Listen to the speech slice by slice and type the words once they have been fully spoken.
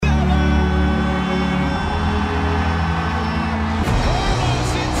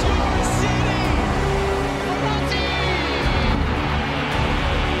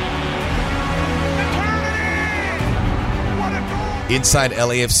Inside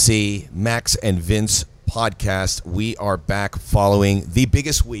LAFC, Max and Vince podcast. We are back following the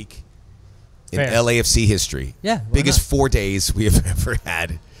biggest week in LAFC history. Yeah. Biggest 4 days we have ever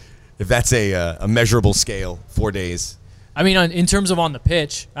had. If that's a measurable scale, 4 days. I mean, in terms of on the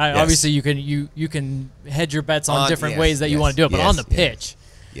pitch, Yes. obviously you can hedge your bets on different ways that you want to do it, but on the pitch,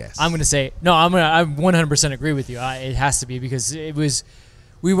 I'm going to say no. I 100% agree with you. It has to be, because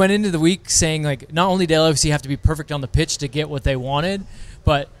we went into the week saying, like, not only did LAFC have to be perfect on the pitch to get what they wanted,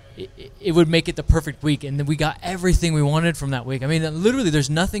 but it would make it the perfect week, and then we got everything we wanted from that week. I mean, literally,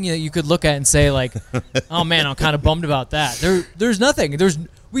 there's nothing that you could look at and say, like, oh man, I'm kind of bummed about that. There's nothing.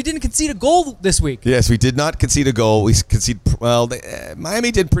 We didn't concede a goal this week. Yes, we did not concede a goal. We conceded. Well,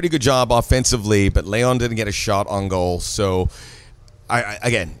 Miami did a pretty good job offensively, but Leon didn't get a shot on goal. So,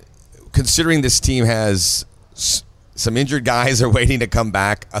 again, considering this team has some injured guys are waiting to come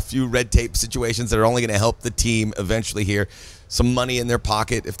back, a few red tape situations that are only going to help the team eventually here, some money in their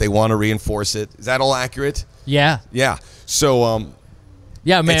pocket if they want to reinforce it. Is that all accurate? Yeah. Yeah. So,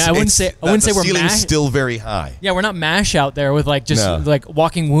 yeah, man, I wouldn't say we're ceiling's still very high. Yeah, we're not MASH out there with like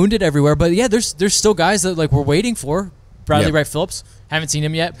walking wounded everywhere. But yeah, there's still guys that like we're waiting for. Bradley Wright Phillips, haven't seen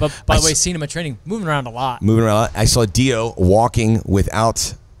him yet, but by the way, seen him at training, moving around a lot. I saw Dio walking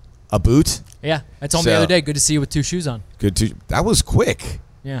without a boot. Yeah, I told him the other day. Good to see you with two shoes on. That was quick.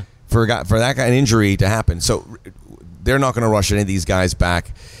 Yeah, for that kind of injury to happen. So they're not going to rush any of these guys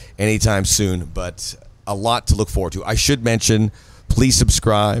back anytime soon. But a lot to look forward to. I should mention, please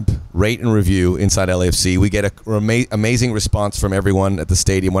subscribe, rate, and review Inside LAFC. We get an amazing response from everyone at the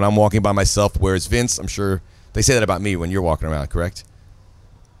stadium. When I'm walking by myself, whereas Vince, I'm sure they say that about me when you're walking around, correct?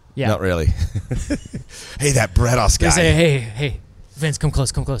 Yeah. Not really. Hey, that Bredos guy. They say, hey, Vince, come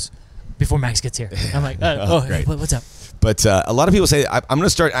close. Before Max gets here. I'm like, great. What's up? But a lot of people say, I'm going to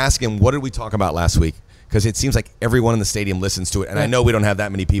start asking, what did we talk about last week? Because it seems like everyone in the stadium listens to it, and I know we don't have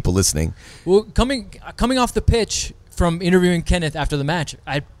that many people listening. Well, coming off the pitch from interviewing Kenneth after the match,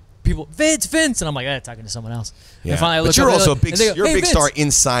 I had people, Vince, and I'm like, talking to someone else. Yeah. But you're also a big star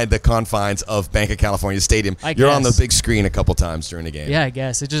inside the confines of Banc of California Stadium. You're on the big screen a couple times during the game. Yeah, I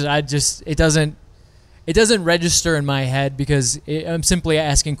guess. It doesn't register in my head because I'm simply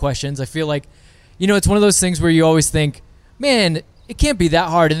asking questions. I feel like, it's one of those things where you always think, man, it can't be that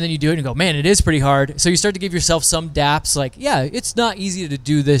hard, and then you do it and you go, man, it is pretty hard. So you start to give yourself some daps, like, yeah, it's not easy to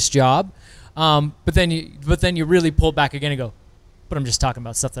do this job. But then you really pull back again and go, but I'm just talking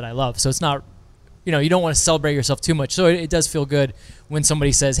about stuff that I love. So it's not, you don't want to celebrate yourself too much. So it does feel good when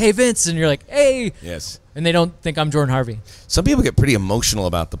somebody says, hey, Vince, and you're like, hey. Yes. And they don't think I'm Jordan Harvey. Some people get pretty emotional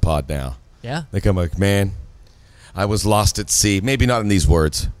about the pod now. Yeah. They come like, man, I was lost at sea. Maybe not in these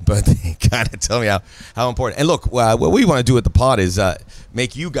words, but they kind of tell me how important. And look, what we want to do at the pod is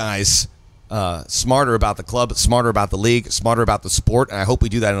make you guys smarter about the club, smarter about the league, smarter about the sport. And I hope we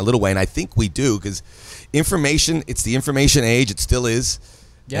do that in a little way. And I think we do, because information, it's the information age. It still is.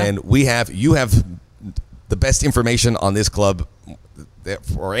 Yeah. And you have the best information on this club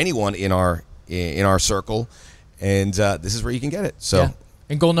for anyone in our circle. And this is where you can get it. So. Yeah.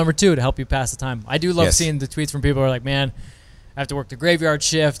 And goal number 2, to help you pass the time. I do love seeing the tweets from people who are like, man, I have to work the graveyard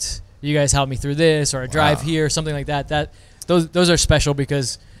shift. You guys help me through this, or I drive here, something like that. Those are special,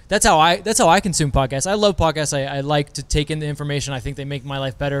 because that's how I consume podcasts. I love podcasts. I like to take in the information. I think they make my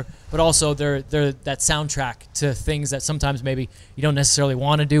life better. But also they're that soundtrack to things that sometimes maybe you don't necessarily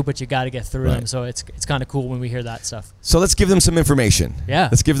want to do, but you got to get through them. So it's kind of cool when we hear that stuff. So let's give them some information. Yeah.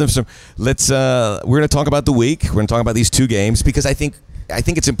 Let's give them some. We're going to talk about the week. We're going to talk about these 2 games, because I think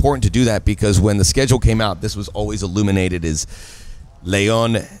it's important to do that, because when the schedule came out, this was always illuminated as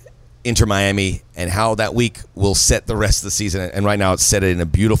Leon, Inter Miami, and how that week will set the rest of the season. And right now it's set it in a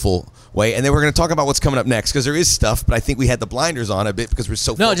beautiful way. And then we're going to talk about what's coming up next, because there is stuff, but I think we had the blinders on a bit because we're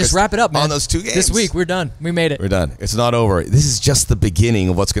so focused. Just wrap it up, man. On those 2 games. This week, we're done. We made it. We're done. It's not over. This is just the beginning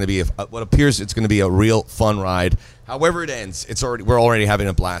of what's going to be what appears it's going to be a real fun ride. However it ends, we're already having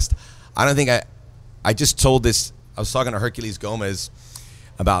a blast. I don't think I just told this. I was talking to Hercules Gomez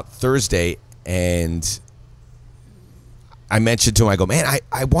about Thursday, and I mentioned to him, I go, man,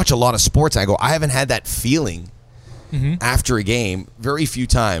 I watch a lot of sports. I go, I haven't had that feeling after a game very few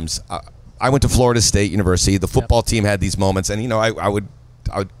times. I went to Florida State University. The football team had these moments, and I would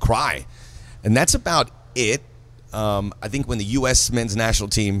cry, and that's about it. I think when the U.S. men's national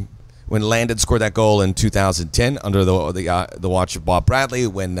team, when Landon scored that goal in 2010 under the watch of Bob Bradley,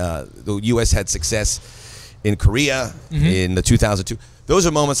 when the U.S. had success in Korea in the 2002. Those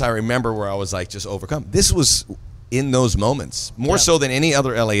are moments I remember where I was like just overcome. This was in those moments, more so than any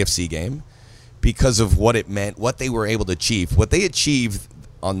other LAFC game, because of what it meant, what they were able to achieve. What they achieved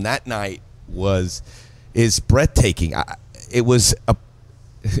on that night is breathtaking. it was a.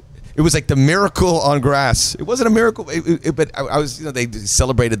 It was like the miracle on grass. It wasn't a miracle, but I was, they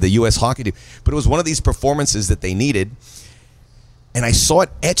celebrated the U.S. hockey team, but it was one of these performances that they needed, and I saw it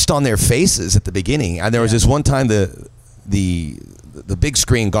etched on their faces at the beginning. And there was this one time the big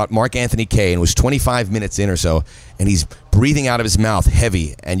screen got Mark Anthony Kaye, and it was 25 minutes in or so, and he's breathing out of his mouth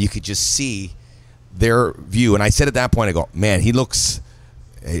heavy, and you could just see their view. And I said at that point, I go, man, he looks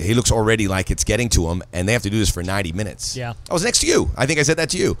already like it's getting to him, and they have to do this for 90 minutes. Yeah. I was next to you. I think I said that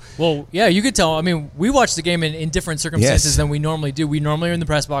to you. Well, yeah, you could tell. I mean, we watch the game in different circumstances than we normally do. We normally are in the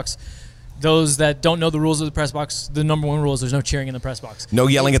press box. Those that don't know the rules of the press box, the number one rule is there's no cheering in the press box. No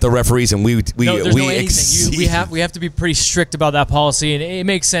yelling at the referees, and there's no anything. We have to be pretty strict about that policy, and it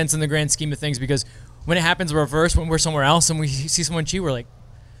makes sense in the grand scheme of things, because when it happens reverse, when we're somewhere else and we see someone cheat, we're like,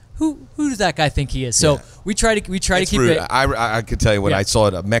 who does that guy think he is? So we try to keep rude. it. I could tell you when I saw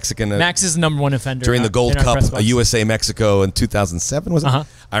it, a Mexican. Max is the number one offender during the Gold Cup, USA Mexico in 2007 was it?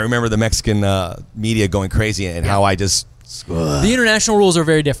 I remember the Mexican media going crazy and how I just. The international rules are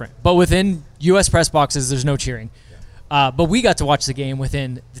very different, but within U.S. press boxes, there's no cheering. But we got to watch the game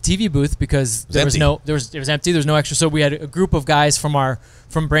within the TV booth because it was empty. There was no extra. So we had a group of guys from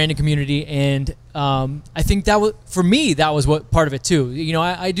Brandon community, and I think that was, for me, that was what part of it too. You know,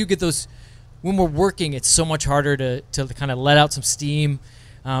 I do get those when we're working. It's so much harder to kind of let out some steam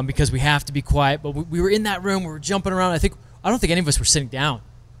because we have to be quiet. But we were in that room. We were jumping around. I don't think any of us were sitting down.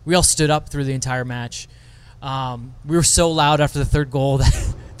 We all stood up through the entire match. We were so loud after the third goal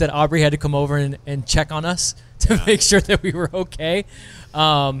that Aubrey had to come over and check on us to make sure that we were okay.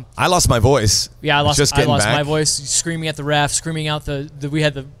 I lost my voice. Yeah, I lost my voice, screaming at the ref, screaming out we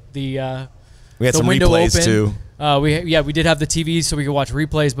had we had some window replays open. too. We did have the TV so we could watch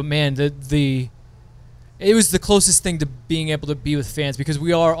replays, but man, it was the closest thing to being able to be with fans because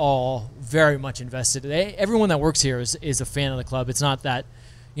we are all very much invested. Everyone that works here is a fan of the club. It's not that,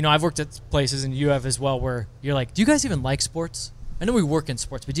 you know, I've worked at places, and you have as well, where you're like, do you guys even like sports? I know we work in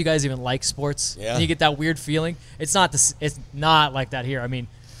sports, but do you guys even like sports? Yeah. And you get that weird feeling. It's not like that here. I mean,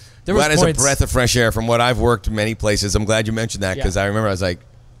 that is a breath of fresh air from what I've worked many places. I'm glad you mentioned that because I remember I was like,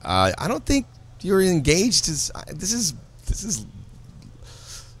 I don't think you're engaged. This is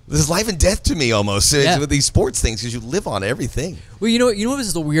life and death to me almost with these sports things because you live on everything. Well, you know what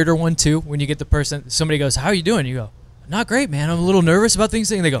is the weirder one too? When you get the person, somebody goes, "How are you doing?" You go, "Not great, man. I'm a little nervous about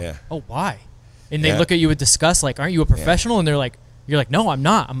things." And they go, "Oh, why?" And they look at you with disgust, like, "Aren't you a professional?" And they're like, "You're like, no, I'm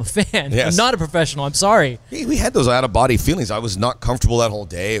not. I'm a fan. Yes. I'm not a professional. I'm sorry." We had those out of body feelings. I was not comfortable that whole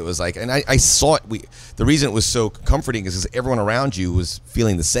day. It was like, and I saw it. The reason it was so comforting is because everyone around you was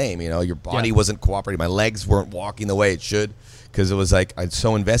feeling the same. You know, your body wasn't cooperating. My legs weren't walking the way it should because it was like I was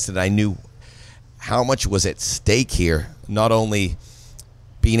so invested. I knew how much was at stake here. Not only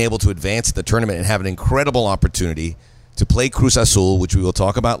being able to advance the tournament and have an incredible opportunity to play Cruz Azul, which we will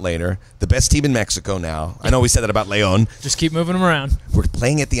talk about later, the best team in Mexico now. I know we said that about León. Just keep moving them around. We're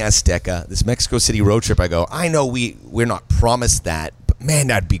playing at the Azteca, this Mexico City road trip. I go, I know we're not promised that, but man,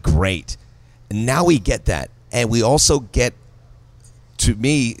 that'd be great. And now we get that. And we also get, to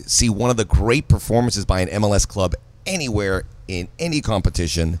me, see one of the great performances by an MLS club anywhere in any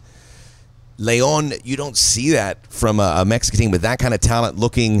competition. León, you don't see that from a Mexican team with that kind of talent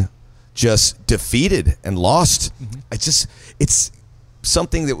looking just defeated and lost. It's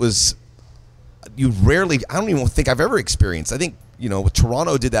something that was I don't even think I've ever experienced. I think, you know,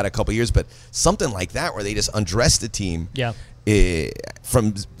 Toronto did that a couple years, but something like that where they just undressed the team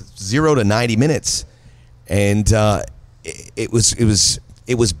from 0 to 90 minutes. And it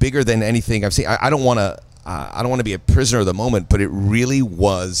was bigger than anything I've seen. I don't want to be a prisoner of the moment, but it really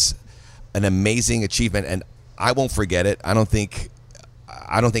was an amazing achievement, and I won't forget it. I don't think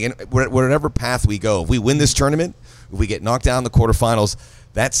whatever path we go, if we win this tournament, if we get knocked down in the quarterfinals,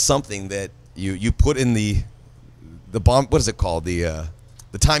 that's something that you put in the bomb. What is it called? The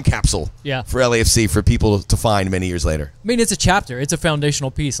time capsule for LAFC for people to find many years later. I mean, it's a chapter. It's a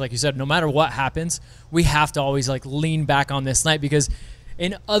foundational piece. Like you said, no matter what happens, we have to always lean back on this night because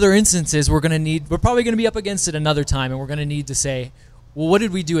in other instances, we're probably going to be up against it another time, and we're going to need to say, well, what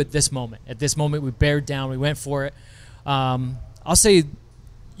did we do at this moment? At this moment, we bared down. We went for it. I'll say,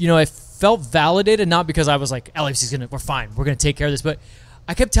 you know, I felt validated, not because I was like, LAFC's we're fine. We're going to take care of this. But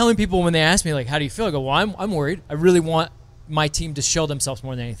I kept telling people when they asked me, like, how do you feel? I go, well, I'm worried. I really want my team to show themselves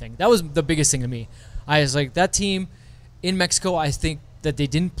more than anything. That was the biggest thing to me. I was like, that team in Mexico, I think that they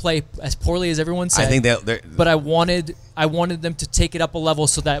didn't play as poorly as everyone said. I think but I wanted them to take it up a level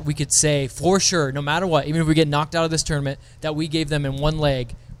so that we could say, for sure, no matter what, even if we get knocked out of this tournament, that we gave them in one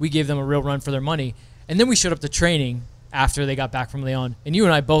leg, we gave them a real run for their money. And then we showed up to training after they got back from León. And you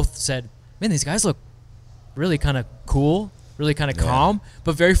and I both said, man, these guys look really kind of cool. really kind of calm,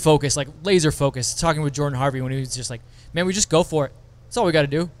 but very focused, like laser focused. Talking with Jordan Harvey when he was just like, man, we just go for it. That's all we got to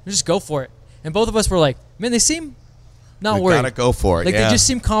do. We just go for it. And both of us were like, man, they seem not worried. We got to go for it. Like they just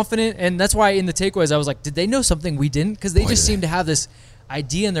seem confident. And that's why in the takeaways, I was like, did they know something we didn't? Because they just seem to have this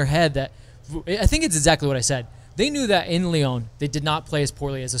idea in their head that, I think it's exactly what I said. They knew that in Lyon, they did not play as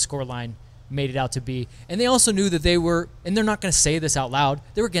poorly as the scoreline made it out to be. And they also knew that they were, and they're not going to say this out loud,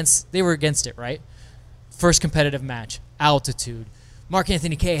 they were against it, right? First competitive match, altitude.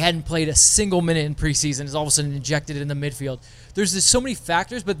 Mark-Anthony Kaye hadn't played a single minute in preseason, is all of a sudden injected in the midfield. There's just so many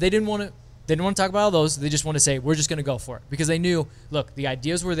factors, but they didn't want to talk about all those. They just want to say, we're just going to go for it. Because they knew, look, the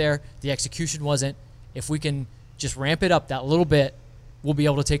ideas were there, the execution wasn't. If we can just ramp it up that little bit, we'll be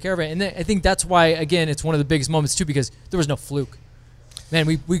able to take care of it. And I think that's why, again, it's one of the biggest moments, too, because there was no fluke. Man,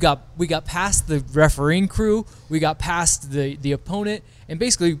 we got past the refereeing crew, we got past the opponent, and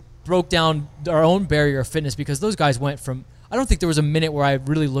basically broke down our own barrier of fitness because those guys went from, I don't think there was a minute where I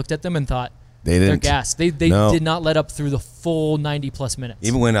really looked at them and thought, they're gassed. They did not let up through the full 90-plus minutes.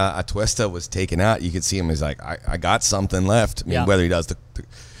 Even when Atuesta was taken out, you could see him as like, I got something left. I mean, whether he does,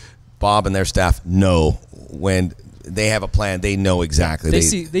 Bob and their staff know when they have a plan. They know exactly. They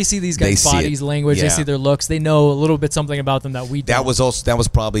see these guys' bodies, language. Yeah. They see their looks. They know a little bit something about them that we don't. That was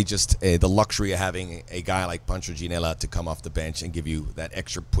probably just the luxury of having a guy like Pancho Ginella to come off the bench and give you that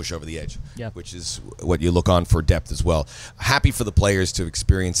extra push over the edge, which is what you look on for depth as well. Happy for the players to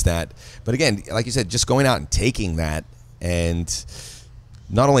experience that. But again, like you said, just going out and taking that and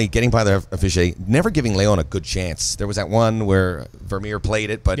not only getting by the officiate, never giving Leon a good chance. There was that one where Vermeer played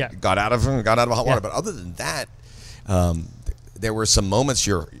it, but got out of hot water. But other than that, there were some moments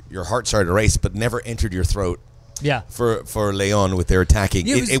your heart started to race, but never entered your throat. Yeah. For Leon with their attacking,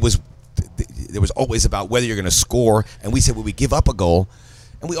 it was always about whether you're going to score. And we said, well, we give up a goal,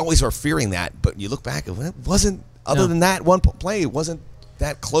 and we always are fearing that. But you look back, it wasn't. Other than that one play, it wasn't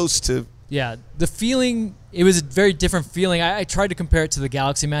that close to. Yeah, the feeling, it was a very different feeling. I tried to compare it to the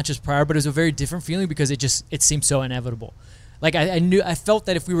Galaxy matches prior, but it was a very different feeling because it seemed so inevitable. Like I felt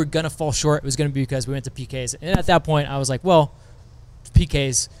that if we were gonna fall short, it was gonna be because we went to PKs. And at that point, I was like, well,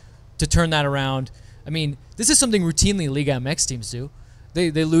 PKs to turn that around. I mean, this is something routinely Liga MX teams do.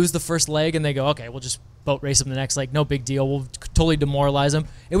 They lose the first leg and they go, okay, we'll just boat race them the next leg. No big deal. We'll totally demoralize them.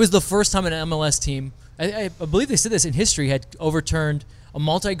 It was the first time an MLS team, I believe they said this in history, had overturned a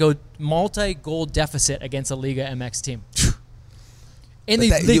multi-goal deficit against a Liga MX team. And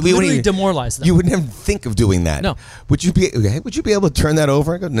they literally demoralized them. You would never think of doing that. No. Would you be able to turn that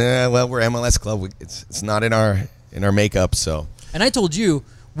over and go, nah, well, we're MLS club. It's not in our makeup, so. And I told you,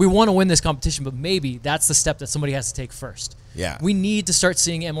 we want to win this competition, but maybe that's the step that somebody has to take first. Yeah. We need to start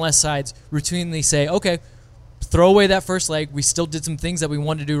seeing MLS sides routinely say, okay, throw away that first leg. We still did some things that we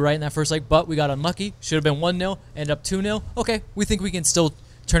wanted to do right in that first leg, but we got unlucky. Should have been 1-0, ended up 2-0. Okay, we think we can still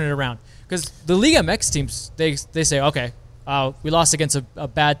turn it around. Because the Liga MX teams, they say, okay, we lost against a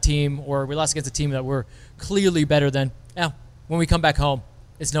bad team, or we lost against a team that we're clearly better than. Yeah, when we come back home,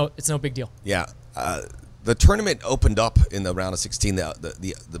 it's no big deal. Yeah. The tournament opened up in the round of 16.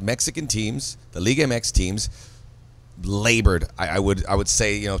 The Mexican teams, the Liga MX teams, labored. I would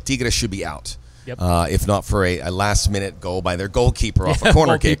say, Tigres should be out. Yep. If not for a last-minute goal by their goalkeeper off a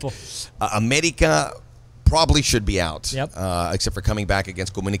corner kick. America probably should be out, except for coming back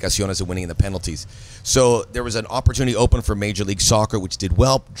against Comunicaciones and winning in the penalties. So there was an opportunity open for Major League Soccer, which did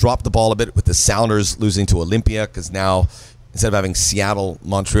well, dropped the ball a bit with the Sounders losing to Olympia, because now instead of having Seattle,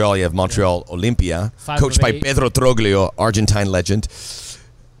 Montreal, you have Montreal Olympia, coached by Pedro Troglio, Argentine legend.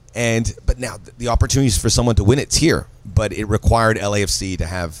 But now the opportunities for someone to win it's here, but it required LAFC to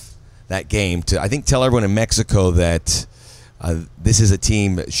have that game to, I think, tell everyone in Mexico that this is a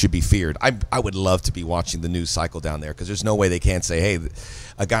team that should be feared. I would love to be watching the news cycle down there, because there's no way they can't say, hey,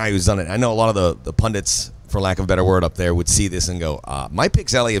 a guy who's done it. I know a lot of the pundits, for lack of a better word, up there would see this and go, my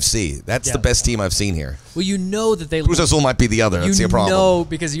pick's LAFC. That's the best team I've seen here. Well, you know that they... Cruz Azul might be the other. That's the problem.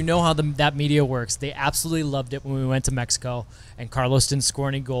 Because you know how that media works. They absolutely loved it when we went to Mexico, and Carlos didn't score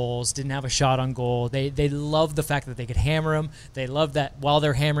any goals, didn't have a shot on goal. They love the fact that they could hammer him. They love that while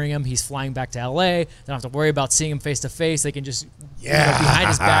they're hammering him, he's flying back to L.A. They don't have to worry about seeing him face-to-face. They can just, behind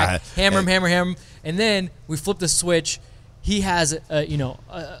his back, hammer him. And then we flip the switch. He has,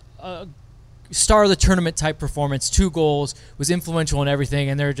 a star of the tournament type performance, 2 goals, was influential in everything,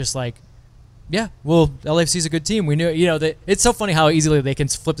 and they're just like, yeah, well, LAFC's a good team. We knew, it's so funny how easily they can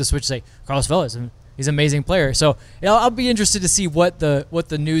flip the switch and say, Carlos Vela, he's an amazing player. So I'll be interested to see what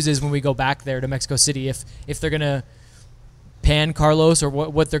the news is when we go back there to Mexico City, if they're going to pan Carlos or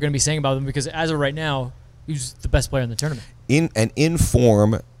what they're going to be saying about him, because as of right now, he's the best player in the tournament. In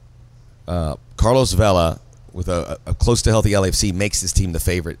form, Carlos Vela with a close to healthy LAFC makes this team the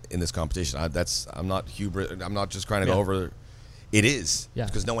favorite in this competition. I'm not hubris. I'm not just trying to go over. It is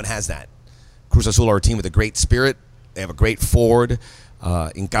because no one has that. Cruz Azul are a team with a great spirit. They have a great forward.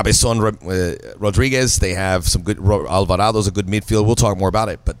 In Cabezon Rodriguez, they have some good. Alvarado's a good midfield. We'll talk more about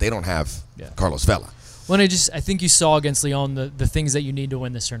it, but they don't have Carlos Vela. Well, I think you saw against Leon the things that you need to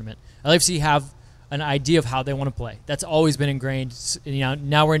win this tournament. LAFC have an idea of how they want to play. That's always been ingrained.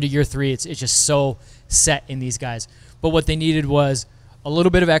 Now we're into year 3. It's just so set in these guys. But what they needed was a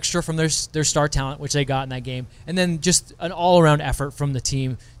little bit of extra from their star talent, which they got in that game, and then just an all-around effort from the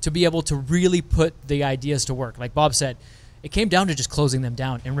team to be able to really put the ideas to work. Like Bob said, it came down to just closing them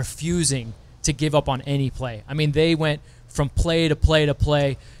down and refusing to give up on any play. I mean, they went from play to play to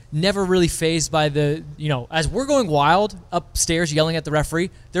play, never really fazed by as we're going wild upstairs yelling at the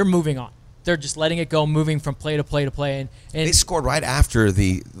referee, they're moving on. They're just letting it go, moving from play to play to play. And they scored right after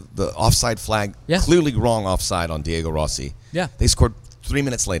the offside flag, clearly wrong offside on Diego Rossi. Yeah. They scored 3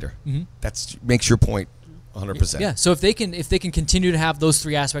 minutes later. Mm-hmm. That makes your point 100%. Yeah, so if they can continue to have those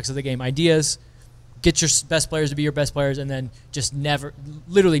 3 aspects of the game, ideas, get your best players to be your best players, and then just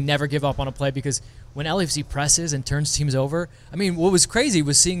literally never give up on a play, because when LAFC presses and turns teams over, I mean, what was crazy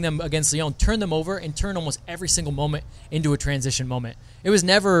was seeing them against Lyon turn them over and turn almost every single moment into a transition moment. It was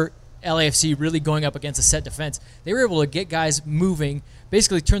never LAFC really going up against a set defense. They were able to get guys moving,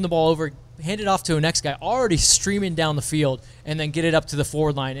 basically turn the ball over, hand it off to a next guy already streaming down the field, and then get it up to the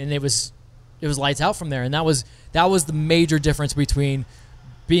forward line, and it was lights out from there. And that was the major difference between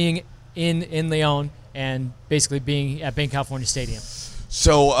being in Leon and basically being at Banc California Stadium.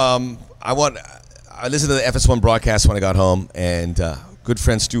 So I listened to the FS1 broadcast when I got home, and good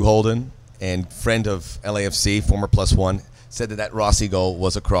friend Stu Holden and friend of LAFC, former +1, said that Rossi goal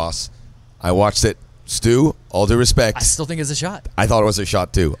was a cross. I watched it. Stu, all due respect, I still think it's a shot. I thought it was a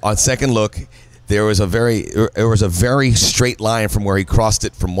shot too. On second look, there was a very straight line from where he crossed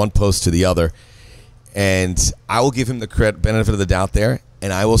it from one post to the other, and I will give him the benefit of the doubt there,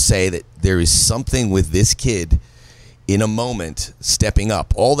 and I will say that there is something with this kid in a moment stepping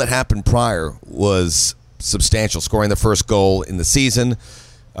up. All that happened prior was substantial, scoring the first goal in the season,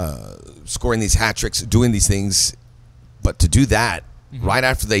 scoring these hat tricks, doing these things. But to do that right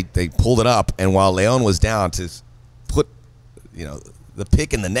after they pulled it up, and while Leon was down, to put the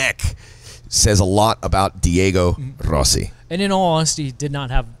pick in the neck says a lot about Diego Rossi. And in all honesty, he did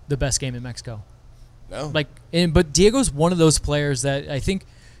not have the best game in Mexico. No. But Diego's one of those players that I think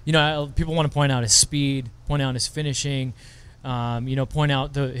people want to point out his speed, point out his finishing, point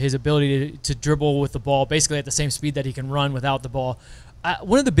out his ability to dribble with the ball, basically at the same speed that he can run without the ball.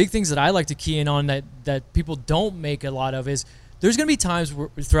 One of the big things that I like to key in on that people don't make a lot of is there's going to be times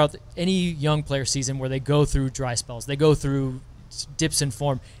throughout any young player season where they go through dry spells. They go through dips in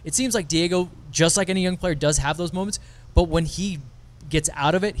form. It seems like Diego, just like any young player, does have those moments, but when he gets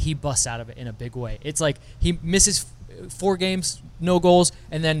out of it, he busts out of it in a big way. It's like he misses 4 games, no goals,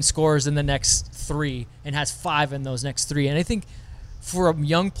 and then scores in the next 3 and has 5 in those next 3. And I think for a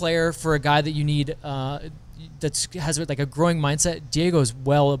young player, for a guy that you need that has like a growing mindset, Diego is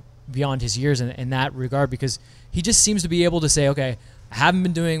well beyond his years in that regard, because he just seems to be able to say, okay, I haven't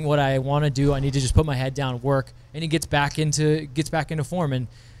been doing what I want to do. I need to just put my head down and work. And he gets back into form. And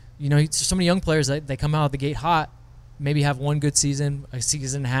so many young players, they come out of the gate hot, maybe have one good season, a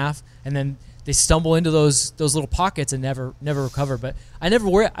season and a half, and then they stumble into those little pockets and never recover. But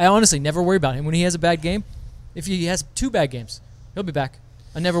I honestly never worry about him when he has a bad game. If he has 2 bad games, he'll be back.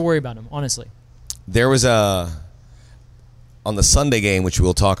 I never worry about him, honestly. There was on the Sunday game, which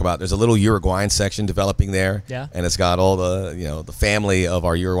we'll talk about, there's a little Uruguayan section developing there. Yeah. And it's got all the family of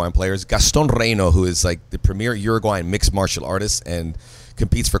our Uruguayan players. Gaston Reino, who is like the premier Uruguayan mixed martial artist and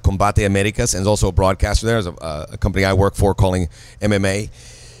competes for Combate Americas and is also a broadcaster there. There's a company I work for calling MMA.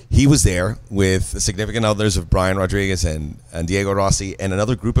 He was there with significant others of Brian Rodriguez and Diego Rossi and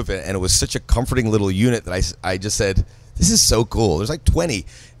another group of it, and it was such a comforting little unit that I just said, this is so cool. There's like 20.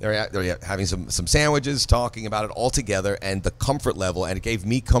 They're having some sandwiches, talking about it all together, and the comfort level, and it gave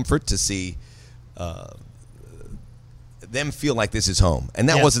me comfort to see them feel like this is home. And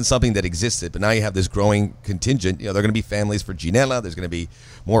that wasn't something that existed, but now you have this growing contingent. There are going to be families for Ginella. There's going to be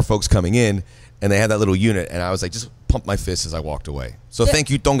more folks coming in, and they had that little unit, and I was like, just pumped my fist as I walked away. So thank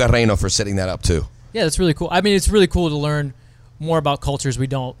you, Tonga Reino, for setting that up too. Yeah, that's really cool. I mean, it's really cool to learn more about cultures we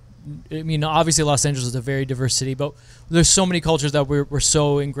don't. I mean, obviously Los Angeles is a very diverse city, but there's so many cultures that we're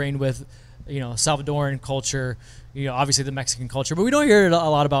so ingrained with, Salvadoran culture, obviously the Mexican culture, but we don't hear a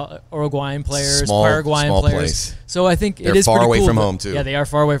lot about Uruguayan players, Paraguayan players. Place. So I think they're it is far pretty away cool from home too. Yeah, they are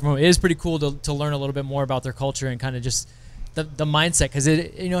far away from home. It is pretty cool to learn a little bit more about their culture and kind of just the mindset, because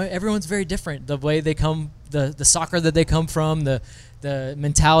everyone's very different. The way they come the soccer that they come from, the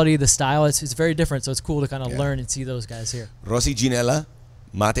mentality, the style. It's very different. So it's cool to kind of learn and see those guys here. Rossi Ginella,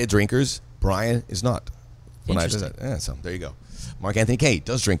 mate drinkers. Brian is not. Interesting. So there you go. Mark Anthony Kay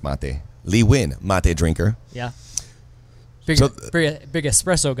does drink mate. Lee Win, mate drinker. Yeah. Big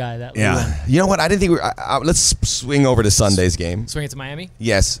espresso guy. That Lee Win. You know what? I didn't think let's swing over to Sunday's game. Swing it to Miami?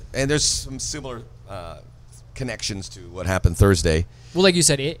 Yes. And there's some similar connections to what happened Thursday. Well, like you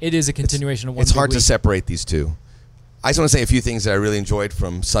said, it is a continuation of one. It's hard week. to separate these two. I just want to say a few things that I really enjoyed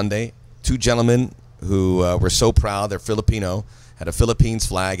from Sunday. Two gentlemen who were so proud. They're Filipino. Had a Philippines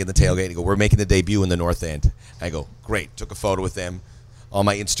flag in the tailgate. They go, we're making the debut in the North End. I go, great. Took a photo with them on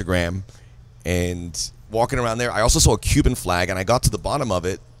my Instagram. And walking around there, I also saw a Cuban flag, and I got to the bottom of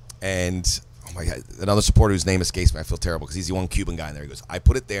it, and oh my God, another supporter whose name escapes me. I feel terrible because he's the one Cuban guy in there. He goes, I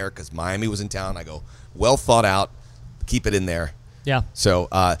put it there because Miami was in town. I go, well thought out. Keep it in there. Yeah. So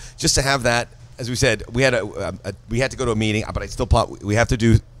just to have that, as we said, we had to go to a meeting, but I still we have to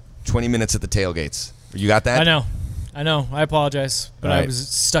do 20 minutes at the tailgates. You got that? I know. I apologize, but I was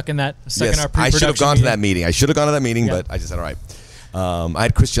stuck in that. In our pre-production I should have gone to that meeting. Yeah. But I just said, all right. I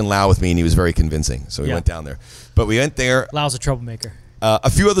had Christian Lau with me, and he was very convincing, so we went down there. But we went there. Lau's a troublemaker. A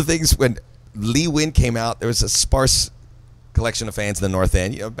few other things. When Lee Win came out, there was a sparse collection of fans in the North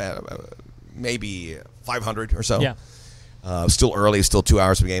End, about maybe 500 or so. Yeah. Still early, still 2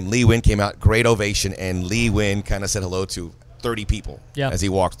 hours from the game. Lee Win came out, great ovation, and Lee Win kind of said hello to 30 people as he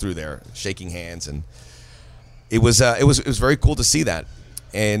walked through there, shaking hands, and it was very cool to see that.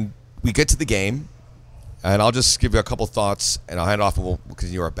 And we get to the game, and I'll just give you a couple thoughts, and I'll hand it off, and we'll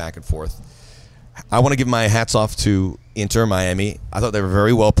continue our back and forth. I want to give my hats off to Inter Miami. I thought they were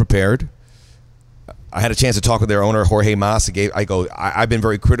very well prepared. I had a chance to talk with their owner, Jorge Mas. I've been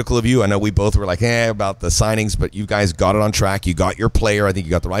very critical of you. I know we both were like, about the signings, but you guys got it on track. You got your player. I think you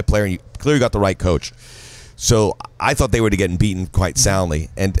got the right player, and you clearly got the right coach. So I thought they were getting beaten quite soundly.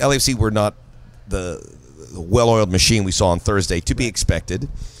 And LAFC were not the well-oiled machine we saw on Thursday, to be expected.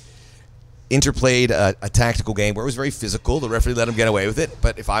 Inter played a tactical game where it was very physical. The referee let them get away with it.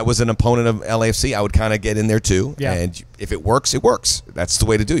 But if I was an opponent of LAFC, I would kind of get in there too. Yeah. And if it works, it works. That's the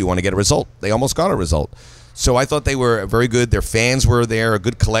way to do it. You want to get a result. They almost got a result. So I thought they were very good. Their fans were there, a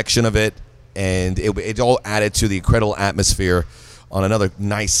good collection of it. And it all added to the incredible atmosphere on another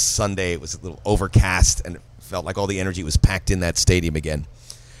nice Sunday. It was a little overcast, and it felt like all the energy was packed in that stadium again.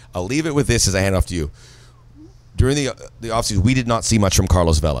 I'll leave it with this as I hand off to you. During the offseason, we did not see much from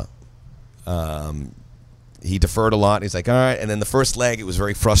Carlos Vela. He deferred a lot. He's like, all right. And then the first leg, it was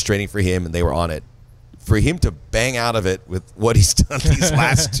very frustrating for him, and they were on it. For him to bang out of it with what he's done these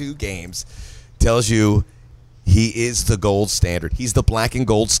last two games tells you he is the gold standard. He's the black and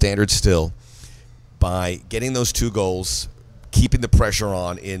gold standard still by getting those 2 goals, keeping the pressure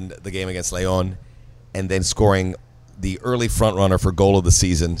on in the game against Leon, and then scoring the early front runner for goal of the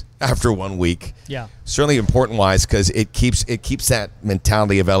season after 1 week. Yeah. Certainly important wise because it keeps that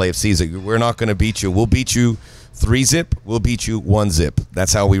mentality of LAFC. Like, we're not going to beat you. We'll beat you 3-zip. We'll beat you 1-zip.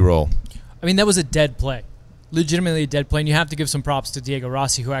 That's how we roll. I mean, that was a dead play. Legitimately a dead play. And you have to give some props to Diego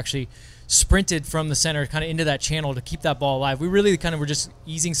Rossi, who actually sprinted from the center kind of into that channel to keep that ball alive. We really kind of were just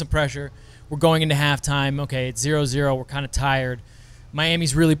easing some pressure. We're going into halftime. Okay, it's 0-0. We're kind of tired.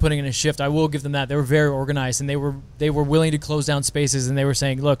 Miami's really putting in a shift. I will give them that. They were very organized, and they were willing to close down spaces, and they were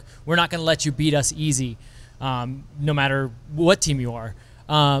saying, look, we're not going to let you beat us easy, no matter what team you are.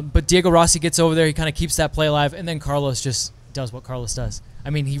 But Diego Rossi gets over there. He kind of keeps that play alive, and then Carlos just does what Carlos does. I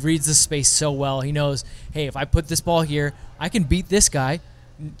mean, he reads the space so well. He knows, hey, if I put this ball here, I can beat this guy.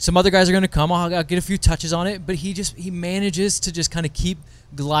 Some other guys are going to come. I'll get a few touches on it, but he manages to just kind of keep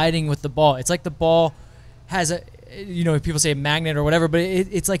gliding with the ball. It's like the ball has a – people say a magnet or whatever, but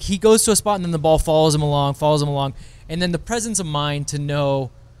it's like he goes to a spot and then the ball follows him along. And then the presence of mind to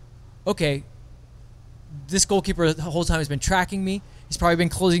know, okay, this goalkeeper the whole time has been tracking me. He's probably been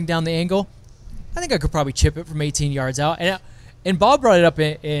closing down the angle. I think I could probably chip it from 18 yards out. And Bob brought it up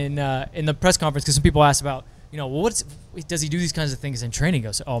in the press conference because some people asked about, does he do these kinds of things in training? He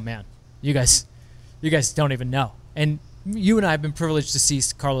goes, oh man, you guys don't even know. And you and I have been privileged to see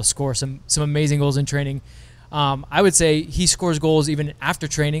Carlos score some amazing goals in training. I would say he scores goals even after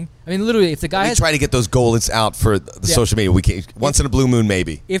training. I mean, literally, if the guy try to get those goals out for the social media. We can't, once in a blue moon,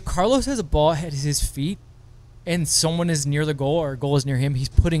 maybe. If Carlos has a ball at his feet and someone is near the goal or a goal is near him, he's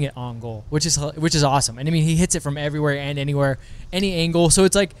putting it on goal, which is awesome. And I mean, he hits it from everywhere and anywhere, any angle. So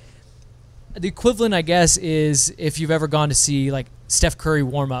it's like the equivalent, I guess, is if you've ever gone to see like Steph Curry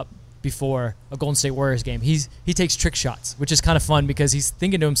warm up before a Golden State Warriors game. He takes trick shots, which is kind of fun because he's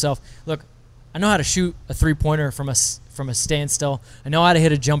thinking to himself, look, I know how to shoot a 3-pointer from a standstill. I know how to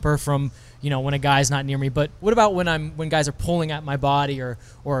hit a jumper from, when a guy's not near me. But what about when guys are pulling at my body or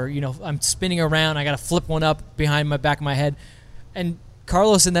I'm spinning around, I got to flip one up behind my back of my head. And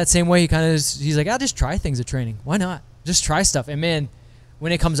Carlos, in that same way, he's like, I'll just try things at training. Why not? Just try stuff. And man,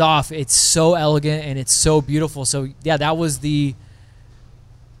 when it comes off, it's so elegant and it's so beautiful. So yeah, that was the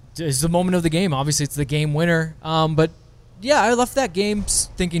moment of the game. Obviously, it's the game winner. But yeah, I left that game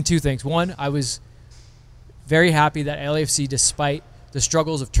thinking two things. One, I was very happy that LAFC, despite the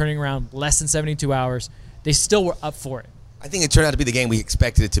struggles of turning around less than 72 hours, they still were up for it. I think it turned out to be the game we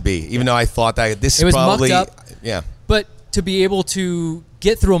expected it to be, even though I thought that this it was probably mucked up. Yeah. But to be able to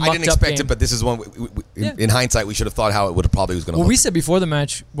get through a mucked up game. I didn't expect it, but this is one. In hindsight, we should have thought how it would have probably was going to. Well, we said before the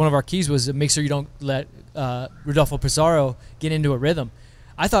match, one of our keys was make sure you don't let Rodolfo Pizarro get into a rhythm.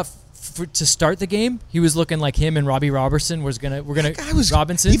 I thought to start the game, he was looking like him and Robbie Robertson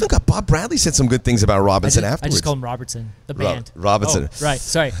Robinson. Even got Bob Bradley said some good things about Robinson afterwards. I just call him Robertson, the band. Robinson. Oh, right,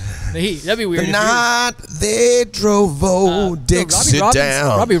 sorry. That'd be weird. The night they drove Dixie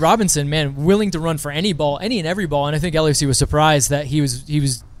down. Robbie Robinson, man, willing to run for any ball, any and every ball, and I think LAFC was surprised that he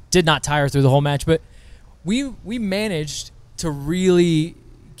did not tire through the whole match. But we managed to really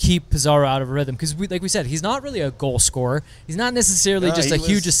keep Pizarro out of a rhythm because, like we said, he's not really a goal scorer. He's not necessarily just a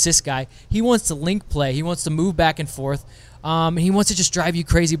huge assist guy. He wants to link play. He wants to move back and forth. He wants to just drive you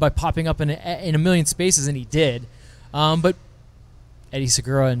crazy by popping up in a million spaces, and he did. But Eddie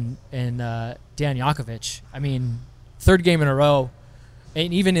Segura and Dejan Jakovic, I mean, third game in a row,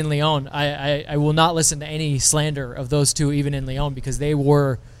 and even in Lyon, I will not listen to any slander of those two, even in Lyon, because they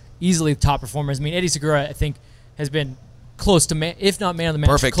were easily the top performers. I mean, Eddie Segura, I think, has been close to if not man of the match.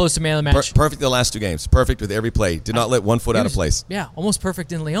 Perfect. Close to man of the match. Perfect the last two games. Perfect with every play. Did not let one foot out of place. Yeah, almost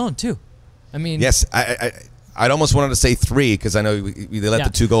perfect in Lyon too. I mean, yes, I'd almost wanted to say 3 because I know they let the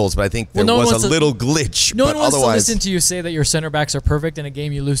 2 goals, but I think there was a little glitch. No one wants to listen to you say that your center backs are perfect in a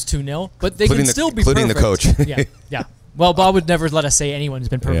game you lose 2-0, but they can still be perfect. Including the coach. Yeah. Well, Bob would never let us say anyone has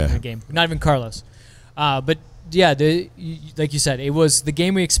been perfect in a game, not even Carlos. But yeah, like you said, it was the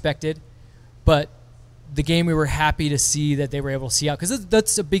game we expected, but the game we were happy to see that they were able to see out, because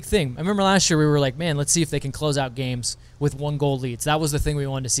that's a big thing. I remember last year we were like, man, let's see if they can close out games with 1-goal leads. That was the thing we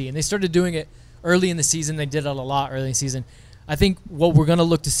wanted to see, and they started doing it early in the season. They did it a lot early in the season. I think what we're going to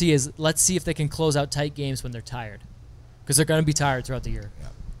look to see is let's see if they can close out tight games when they're tired, because they're going to be tired throughout the year. Yeah.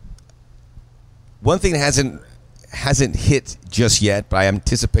 One thing that hasn't hit just yet, but I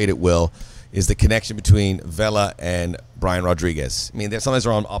anticipate it will, is the connection between Vela and Brian Rodriguez. I mean, sometimes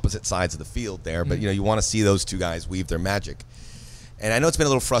they're on opposite sides of the field there, but you want to see those two guys weave their magic. And I know it's been a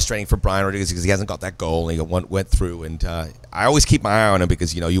little frustrating for Brian Rodriguez because he hasn't got that goal and he went through. And I always keep my eye on him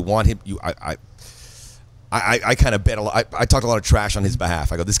because you want him. I kind of bet a lot. I talked a lot of trash on his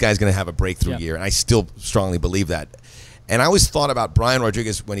behalf. I go, this guy's going to have a breakthrough year, and I still strongly believe that. And I always thought about Brian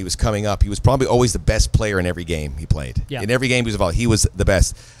Rodriguez when he was coming up. He was probably always the best player in every game he played. Yeah. In every game he was involved, he was the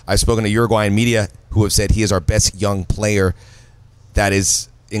best. I've spoken to Uruguayan media who have said he is our best young player, that is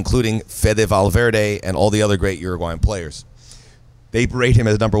including Fede Valverde and all the other great Uruguayan players. They rate him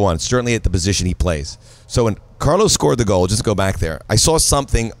as number 1, certainly at the position he plays. So when Carlos scored the goal, just to go back there, I saw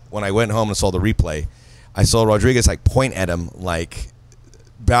something when I went home and saw the replay. I saw Rodriguez point at him,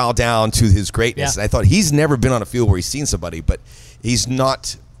 bow down to his greatness. Yeah. And I thought, he's never been on a field where he's seen somebody, but he's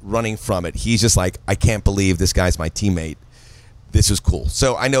not running from it. He's just like, I can't believe this guy's my teammate. This is cool.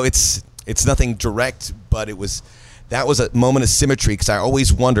 So I know it's nothing direct, but that was a moment of symmetry, because I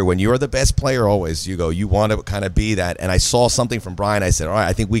always wonder, when you're the best player, always you want to kind of be that. And I saw something from Brian. I said, all right,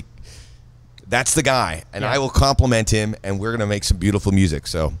 I think that's the guy, and I will compliment him, and we're going to make some beautiful music.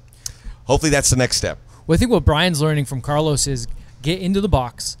 So hopefully that's the next step. Well, I think what Brian's learning from Carlos is get into the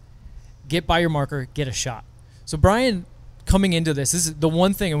box, get by your marker, get a shot. So Brian, coming into this is the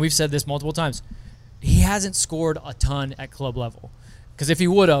one thing, and we've said this multiple times, he hasn't scored a ton at club level. Because if he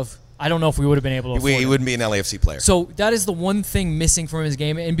would have, I don't know if we would have been able to afford He wouldn't be an LAFC player. So that is the one thing missing from his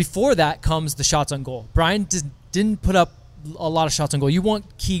game. And before that comes the shots on goal. Brian didn't put up a lot of shots on goal. You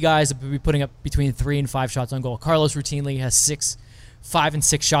want key guys to be putting up between 3 and 5 shots on goal. Carlos routinely has 5 and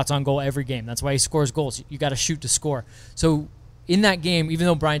 6 shots on goal every game. That's why he scores goals. You got to shoot to score. So in that game, even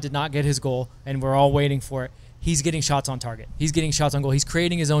though Brian did not get his goal, and we're all waiting for it, he's getting shots on target. He's getting shots on goal. He's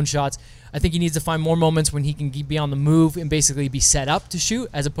creating his own shots. I think he needs to find more moments when he can be on the move and basically be set up to shoot,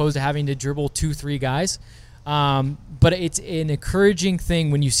 as opposed to having to dribble 2-3 guys. But it's an encouraging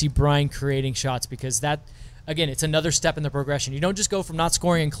thing when you see Brian creating shots, because that, again, it's another step in the progression. You don't just go from not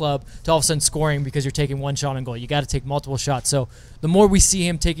scoring in club to all of a sudden scoring because you're taking one shot on goal. You got to take multiple shots. So the more we see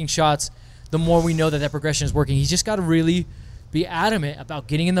him taking shots, the more we know that progression is working. He's just got to really be adamant about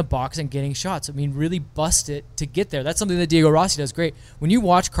getting in the box and getting shots. I mean, really bust it to get there. That's something that Diego Rossi does great. When you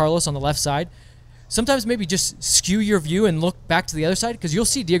watch Carlos on the left side, sometimes maybe just skew your view and look back to the other side, because you'll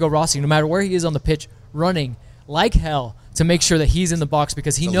see Diego Rossi, no matter where he is on the pitch, running like hell to make sure that he's in the box,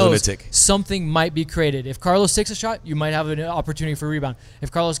 because he knows something might be created. If Carlos takes a shot, you might have an opportunity for a rebound.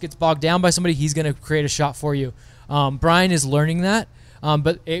 If Carlos gets bogged down by somebody, he's going to create a shot for you. Brian is learning that,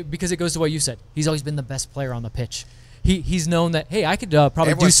 because it goes to what you said. He's always been the best player on the pitch. He's known that, hey, I could probably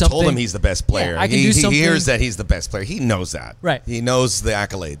Everyone's do something. told him he's the best player. Yeah, I can do something. He hears that he's the best player. He knows that. Right. He knows the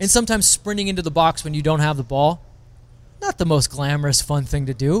accolades. And sometimes sprinting into the box when you don't have the ball, not the most glamorous, fun thing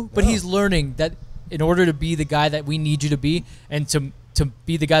to do. But he's learning that in order to be the guy that we need you to be, and to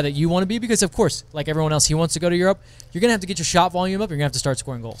be the guy that you want to be, because, of course, like everyone else, he wants to go to Europe, you're going to have to get your shot volume up. You're going to have to start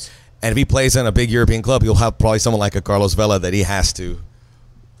scoring goals. And if he plays in a big European club, you'll have probably someone like a Carlos Vela that he has to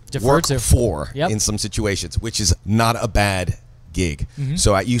work for in some situations, which is not a bad gig. Mm-hmm.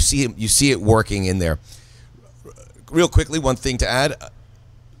 So you see it working in there. Real quickly, one thing to add: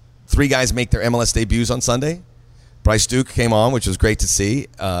 3 guys make their MLS debuts on Sunday. Bryce Duke came on, which was great to see.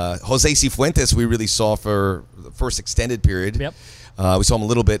 Jose Cifuentes, we really saw for the first extended period. Yep. We saw him a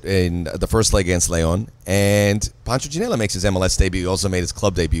little bit in the first leg against Leon. And Pancho Ginella makes his MLS debut. He also made his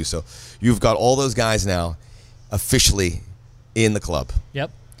club debut. So you've got all those guys now officially in the club. Yep.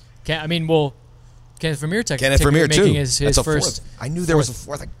 Kenneth Vermeer too. Making his That's first. I knew there was a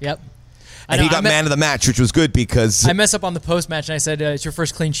fourth. Yep. And he got man of the match, which was good because I messed up on the post match and I said it's your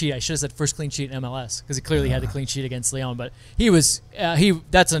first clean sheet. I should have said first clean sheet in MLS, because he clearly had the clean sheet against Leon. But he was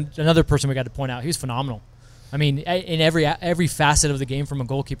that's another person we got to point out. He was phenomenal. I mean, in every facet of the game from a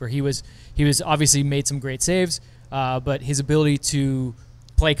goalkeeper, he was obviously made some great saves, but his ability to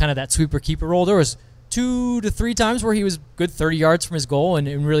play kind of that sweeper keeper role, there was 2 to 3 times where he was good 30 yards from his goal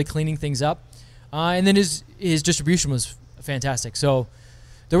and really cleaning things up. And then his distribution was fantastic. So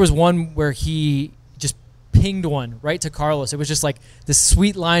there was one where he just pinged one right to Carlos. It was just like this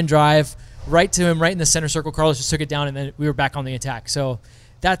sweet line drive right to him, right in the center circle. Carlos just took it down, and then we were back on the attack. So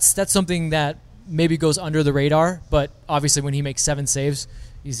that's something that maybe goes under the radar, but obviously when he makes 7 saves,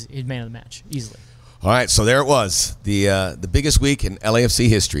 he's man of the match easily. All right, so there it was, the biggest week in LAFC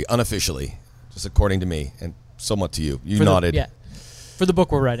history, unofficially, just according to me, and somewhat to you. You nodded. For the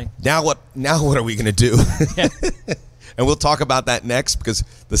book we're writing. Now what are we going to do? Yeah. And we'll talk about that next, because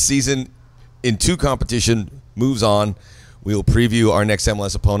the season in 2 competition moves on. We will preview our next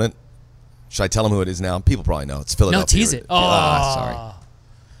MLS opponent. Should I tell them who it is now? People probably know. It's Philadelphia. No, tease it.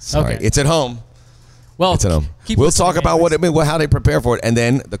 Sorry. Okay. It's at home. Well, it's at home. We'll talk about how they prepare for it, and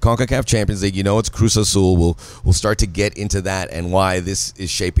then the CONCACAF Champions League. It's Cruz Azul. We'll start to get into that and why this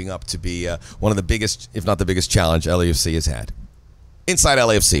is shaping up to be one of the biggest, if not the biggest, challenge LAFC has had. Inside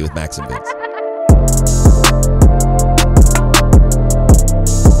LAFC with Max and Vince.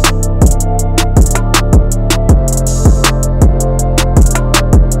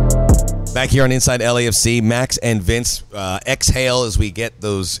 Back here on Inside LAFC, Max and Vince exhale as we get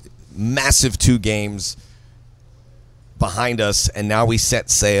those massive 2 games behind us, and now we set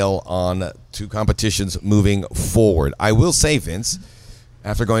sail on 2 competitions moving forward. I will say, Vince,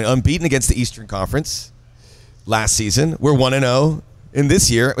 after going unbeaten against the Eastern Conference last season, we're 1-0 in this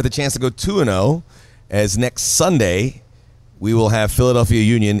year with a chance to go 2-0, as next Sunday we will have Philadelphia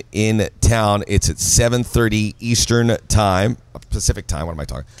Union in town. It's at 7:30 Eastern time, Pacific time. What am I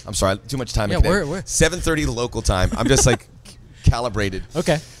talking? I'm sorry, too much time. Yeah, we're 7:30 local time. I'm just like calibrated.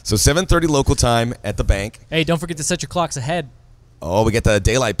 Okay. So 7:30 local time at the bank. Hey, don't forget to set your clocks ahead. Oh, we get the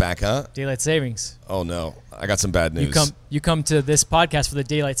daylight back, huh? Daylight savings. Oh no, I got some bad news. You come to this podcast for the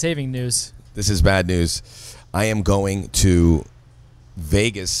daylight saving news. This is bad news. I am going to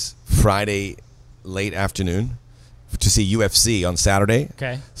Vegas Friday late afternoon to see UFC on Saturday.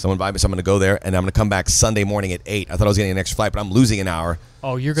 Okay. Someone invited me, so I'm going to go there, and I'm going to come back Sunday morning at 8. I thought I was getting an extra flight, but I'm losing an hour.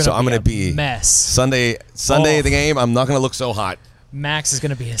 Oh, you're going to be I'm gonna be a mess. Sunday the game, I'm not going to look so hot. Max is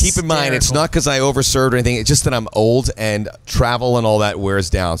going to be hysterical. Keep in mind, it's not because I overserved or anything. It's just that I'm old, and travel and all that wears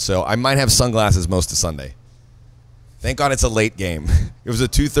down. So I might have sunglasses most of Sunday. Thank God it's a late game. If it was a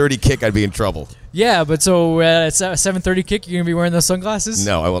 2:30 kick, I'd be in trouble. Yeah, but so it's a 7:30 kick, you're going to be wearing those sunglasses?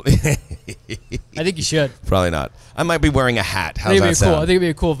 No, I won't. I think you should. Probably not. I might be wearing a hat. How's that sound? Cool. I think it'd be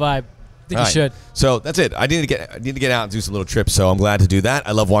a cool vibe. I think you should. So that's it. I need to get out and do some little trips, so I'm glad to do that.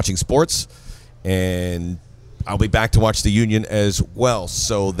 I love watching sports, and I'll be back to watch the Union as well.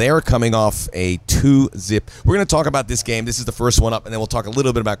 So they're coming off a 2-0. We're going to talk about this game. This is the first one up, and then we'll talk a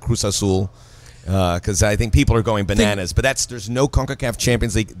little bit about Cruz Azul, because I think people are going bananas. But there's no CONCACAF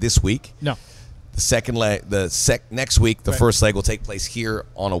Champions League this week. No. The second leg, next week, the first leg will take place here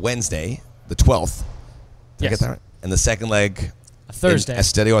on a Wednesday, the 12th. Did I get that right? and the second leg A Thursday, in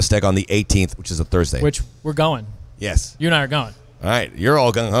Estadio Azteca on the 18th, which is a Thursday. which we're going. Yes. You and I are going. All right. You're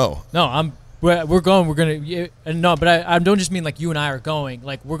all gung ho. No, we're going. We're gonna. No, but I don't just mean like you and I are going.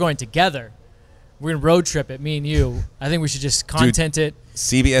 Like we're going together. We're gonna road trip it. Me and you. I think we should just content it.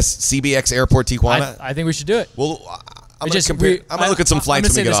 CBX Airport Tijuana. I think we should do it. Well, I'm gonna look at some flights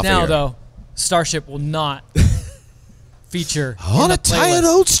when we get off now, here. though, Starship will not feature On in a the tight playlist.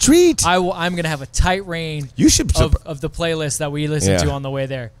 old street. I'm gonna have a tight rein You should. of the playlist that we listen to Yeah. on the way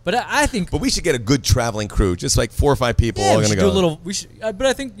there. But I think But we should get a good traveling crew, just like 4 or 5 people all we gonna should go. do a little. We should, but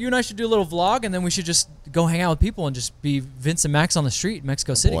I think you and I should do a little vlog, and then we should just go hang out with people and just be Vince and Max on the street in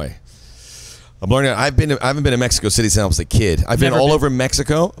Mexico City. Boy, I'm learning. I haven't been to Mexico City since I was a kid. I've been Never all been. over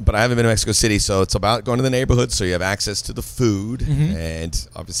Mexico, but I haven't been to Mexico City. So it's about going to the neighborhood, so you have access to the food and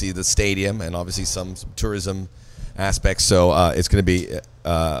obviously the stadium and obviously some tourism aspects. So it's going to be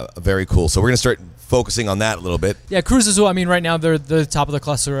very cool. So we're going to start focusing on that a little bit. Yeah, Cruz Azul. I mean, right now they're the top of the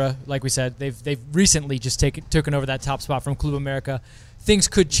Clausura. Like we said, they've recently just taken over that top spot from Club America. Things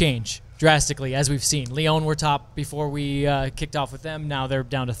could change drastically, as we've seen. Leon were top before we kicked off with them. Now they're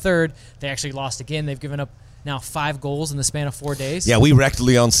down to third. They actually lost again. They've given up now 5 goals in the span of 4 days. Yeah, we wrecked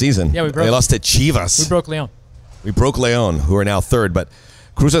Leon's season. Yeah, we broke- They lost to Chivas. We broke Leon. We broke Leon, who are now third, but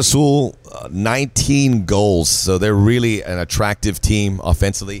Cruz Azul, 19 goals. So they're really an attractive team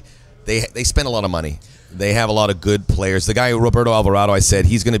offensively. They spend a lot of money. They have a lot of good players. The guy, Roberto Alvarado, I said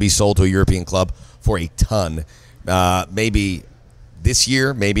he's going to be sold to a European club for a ton. Maybe this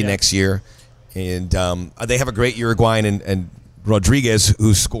year, maybe next year. And they have a great Uruguayan and Rodriguez,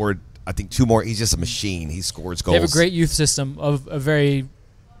 who scored, I think, 2 more. He's just a machine. He scores goals. They have a great youth system, of a very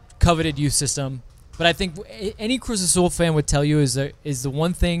coveted youth system. But I think any Cruz Azul fan would tell you is the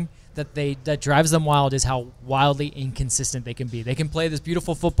one thing that drives them wild is how wildly inconsistent they can be. They can play this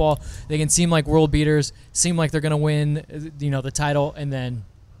beautiful football. They can seem like world beaters, seem like they're going to win, the title, and then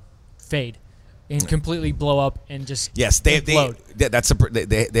fade and completely blow up and just implode.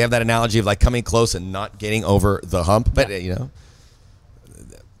 They have that analogy of like coming close and not getting over the hump. But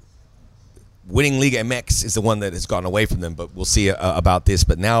winning Liga MX is the one that has gone away from them. But we'll see about this.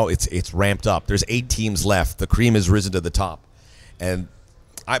 But now it's ramped up. There's 8 teams left. The cream has risen to the top. And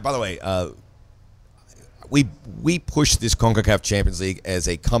by the way, we push this CONCACAF Champions League as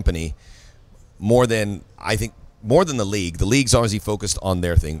a company more than the league. The league's obviously focused on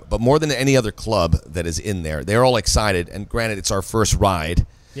their thing, but more than any other club that is in there. They're all excited, and granted, it's our first ride.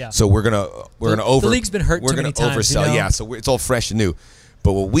 Yeah. So we're gonna The league's been hurt too many times. oversell. Yeah. So it's all fresh and new.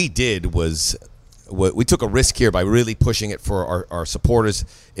 But what we did was we took a risk here by really pushing it for our supporters.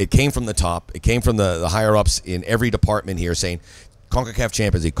 It came from the top. It came from the higher ups in every department here, saying CONCACAF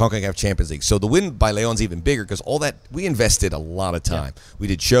Champions League, CONCACAF Champions League. So the win by Leon's even bigger because all that we invested a lot of time. Yeah. We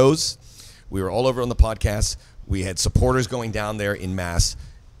did shows. We were all over on the podcast. We had supporters going down there in mass.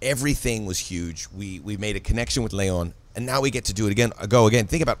 Everything was huge. We made a connection with Leon, and now we get to do it again.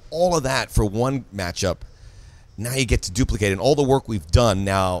 Think about all of that for one matchup. Now you get to duplicate it. And all the work we've done,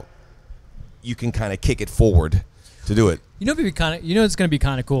 now you can kind of kick it forward to do it. It's going to be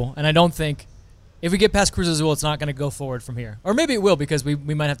kind of cool, and I don't think if we get past Cruz Azul, it's not going to go forward from here. Or maybe it will because we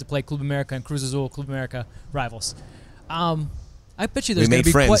might have to play Club America and Cruz Azul, Club America rivals. I bet you there's going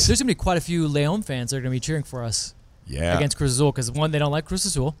to be quite a few Leon fans that are going to be cheering for us against Cruz Azul because, 1, they don't like Cruz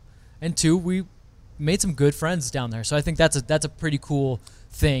Azul, and 2, we made some good friends down there. So I think that's a pretty cool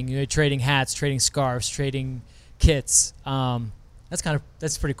thing. Trading hats, trading scarves, trading kits.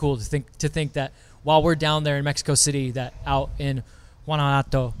 That's pretty cool to think that while we're down there in Mexico City, that out in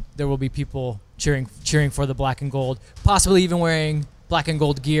Guanajuato there will be people cheering for the black and gold, possibly even wearing black and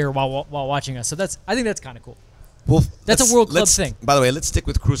gold gear while watching us. So I think that's kind of cool. Well, that's a World Club thing. By the way, let's stick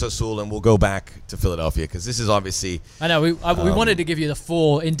with Cruz Azul and we'll go back to Philadelphia because this is obviously. I know we wanted to give you the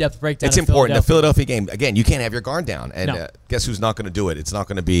full in-depth breakdown. It's important. The Philadelphia game again. You can't have your guard down, and guess who's not going to do it? It's not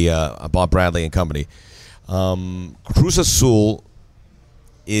going to be Bob Bradley and company. Cruz Azul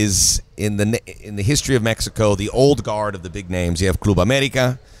is in the history of Mexico the old guard of the big names. You have Club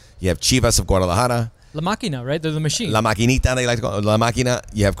America, you have Chivas of Guadalajara, La Máquina, right? They're the machine. La Maquinita, they like to call it, La Máquina.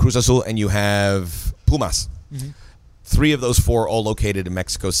 You have Cruz Azul, and you have Pumas. Mm-hmm. 3 of those 4 all located in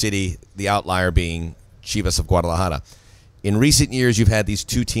Mexico City, the outlier being Chivas of Guadalajara. In recent years, you've had these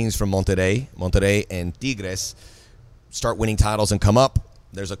 2 teams from Monterrey and Tigres, start winning titles and come up.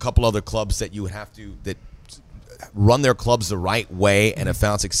 There's a couple other clubs that you would have to that run their clubs the right way and have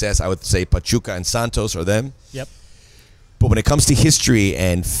found success. I would say Pachuca and Santos are them. Yep. But when it comes to history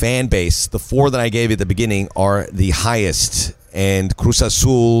and fan base, the 4 that I gave you at the beginning are the highest. And Cruz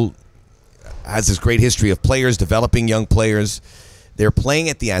Azul has this great history of players, developing young players. They're playing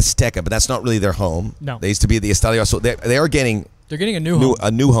at the Azteca, but that's not really their home. No. They used to be at the Estadio Azul. They are getting They're getting a new home.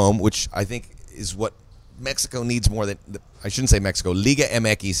 a new home, which I think is what Mexico needs more than I shouldn't say Mexico. Liga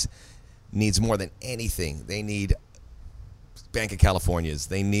MX needs more than anything. They need Bank of California's.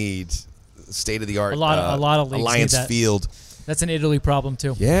 They need state of the art. A lot of leagues Alliance need that. Field. That's an Italy problem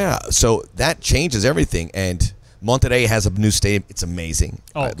too. Yeah, so that changes everything. And Monterrey has a new stadium. It's amazing.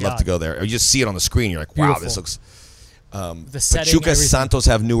 Oh, I'd love God. to go there. You just see it on the screen. You're like, wow, Beautiful. this looks. The setting, Pachuca, everything. Santos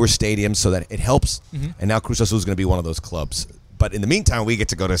have newer stadiums, so that it helps. Mm-hmm. And now Cruz Azul is going to be one of those clubs. But in the meantime, we get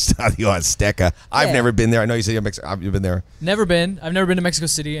to go to Estadio Azteca. I've Yeah. never been there. I know you say you've been there. Never been. I've never been to Mexico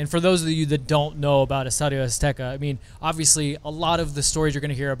City. And for those of you that don't know about Estadio Azteca, I mean, obviously, a lot of the stories you're going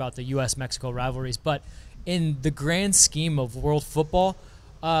to hear about the U.S.-Mexico rivalries. But in the grand scheme of world football,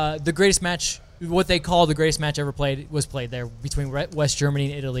 the greatest match, what they call the greatest match ever played, was played there between West Germany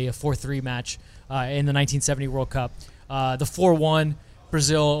and Italy, a 4-3 match in the 1970 World Cup. The 4-1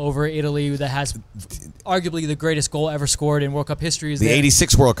 Brazil over Italy that has arguably the greatest goal ever scored in World Cup history. Is The there.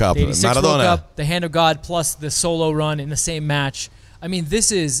 86 World Cup. The 86 World Maradona. Cup, the hand of God, plus the solo run in the same match. I mean,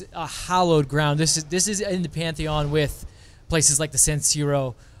 this is a hallowed ground. This is in the pantheon with places like the San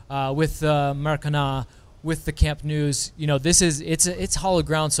Siro, with the Maracanã, with the Camp News. You know, it's hallowed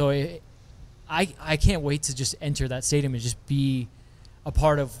ground. So I can't wait to just enter that stadium and just be a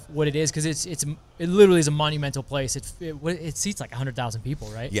part of what it is, because it literally is a monumental place. It seats like 100,000 people,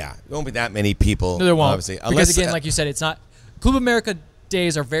 right? Yeah, there won't be that many people. No, there won't. Obviously, Because again, like you said, it's not Club America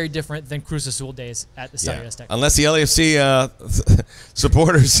days are very different than Cruz Azul days at the Estadio Azteca. Unless the LAFC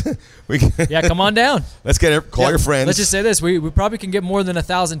supporters, we can Yeah, come on down. let's call Yeah, your friends. Let's just say this: we probably can get more than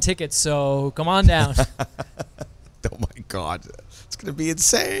 1,000 tickets. So come on down. Oh my God, it's going to be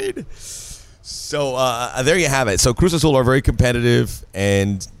insane. So there you have it. So Cruz Azul are very competitive,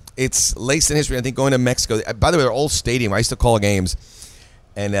 and it's laced in history. I think going to Mexico. By the way, their old stadium. I used to call games,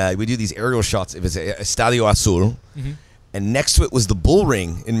 and we do these aerial shots. If it's Estadio Azul, and next to it was the Bull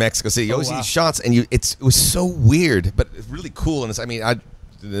Ring in Mexico City. You always see wow. these shots, and it was so weird, but it's really cool. And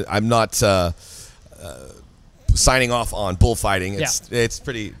I'm not signing off on bullfighting. It's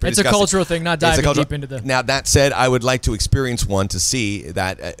pretty It's a disgusting. cultural thing, not It's a diving cultural- deep into the. Now, that said, I would like to experience one to see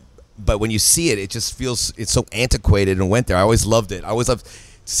that. But when you see it, it just feels it's so antiquated and went there. I always loved it. I always loved to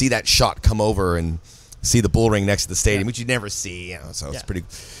see that shot come over and see the bull ring next to the stadium, which you never see. So it's pretty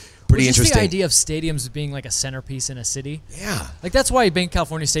Just interesting. the idea of stadiums being like a centerpiece in a city. Yeah. Like that's why Bank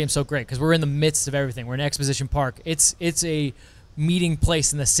California Stadium's so great, because we're in the midst of everything. We're in Exposition Park. It's a meeting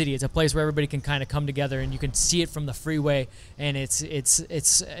place in the city. It's a place where everybody can kind of come together, and you can see it from the freeway. And it's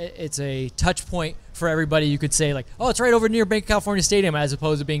a touch point for everybody. You could say like, oh, it's right over near Bank California Stadium, as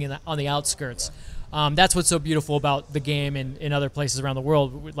opposed to being on the outskirts. That's what's so beautiful about the game in other places around the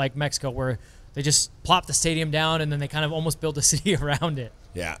world, like Mexico, where they just plop the stadium down and then they kind of almost build a city around it.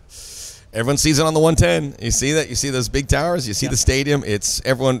 Yeah. Everyone sees it on the 110. You see that? You see those big towers? You see the stadium? It's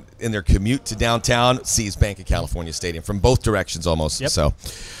everyone in their commute to downtown sees Bank of California Stadium from both directions almost. Yep.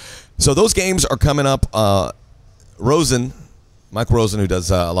 So those games are coming up. Mike Rosen, who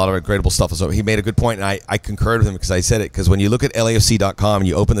does a lot of incredible stuff, so he made a good point, and I concurred with him because I said it, because when you look at LAFC.com and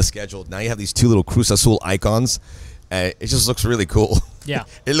you open the schedule, now you have these two little Cruz Azul icons. It just looks really cool. Yeah.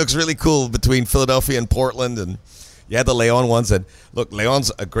 It looks really cool between Philadelphia and Portland, and you had the Leon ones. And look, Leon's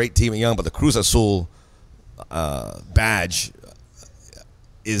a great team at Young, but the Cruz Azul badge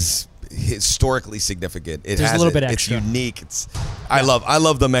is historically significant. There's a little bit extra. It's unique. I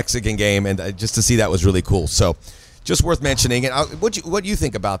love the Mexican game, and just to see that was really cool. So, just worth mentioning. And what do you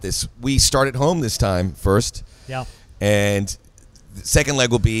think about this? We start at home this time first. Yeah. And the second leg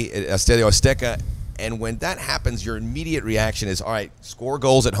will be at Estadio Azteca. And when that happens, your immediate reaction is, all right, score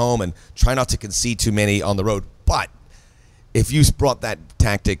goals at home and try not to concede too many on the road. But if you brought that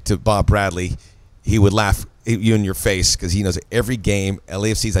tactic to Bob Bradley, he would laugh you in your face, because he knows that every game,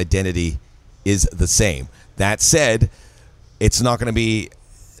 LAFC's identity is the same. That said, it's not going to be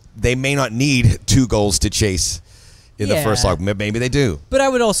 – they may not need 2 goals to chase in the first leg. Maybe they do. But I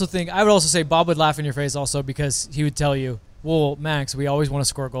would also say Bob would laugh in your face also, because he would tell you, well, Max, we always want to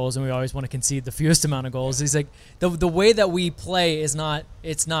score goals and we always want to concede the fewest amount of goals. He's like, the way that we play is not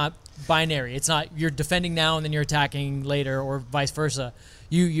binary. It's not you're defending now and then you're attacking later, or vice versa.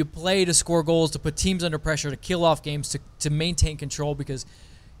 You play to score goals, to put teams under pressure, to kill off games, to maintain control, because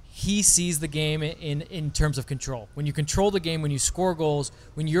he sees the game in terms of control. When you control the game, when you score goals,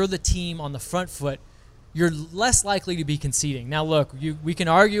 when you're the team on the front foot, you're less likely to be conceding. Now, look, we can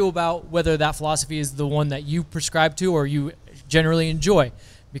argue about whether that philosophy is the one that you prescribe to or you generally enjoy,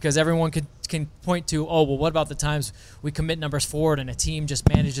 because everyone can point to, oh, well, what about the times we commit numbers forward and a team just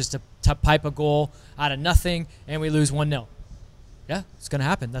manages to pipe a goal out of nothing and we lose 1-0? Yeah, it's going to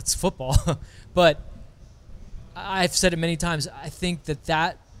happen. That's football. But I've said it many times. I think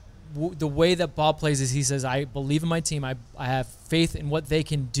that the way that Bob plays is he says, I believe in my team. I have faith in what they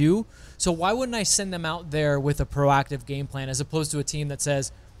can do. So why wouldn't I send them out there with a proactive game plan as opposed to a team that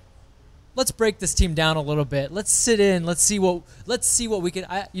says, let's break this team down a little bit. Let's sit in. Let's see what we can.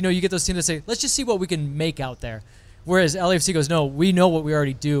 You get those teams that say, let's just see what we can make out there. Whereas LAFC goes, no, we know what we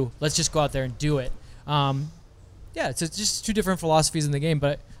already do. Let's just go out there and do it. It's just two different philosophies in the game.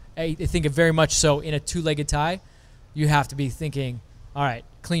 But I think it very much so in a two-legged tie, you have to be thinking, all right,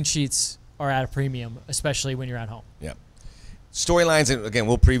 clean sheets are at a premium, especially when you're at home. Yeah. Storylines, and again,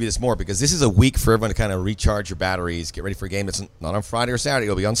 we'll preview this more because this is a week for everyone to kind of recharge your batteries, get ready for a game that's not on Friday or Saturday.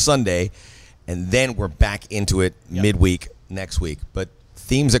 It'll be on Sunday, and then we're back into it midweek next week. But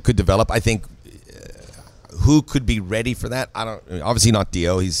themes that could develop, I think, who could be ready for that? Obviously not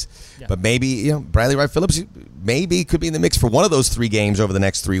Dio. But maybe Bradley Wright Phillips maybe could be in the mix for one of those 3 games over the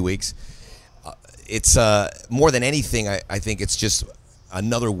next 3 weeks. It's more than anything, I think it's just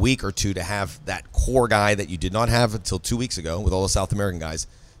another week or two to have that core guy that you did not have until 2 weeks ago with all the South American guys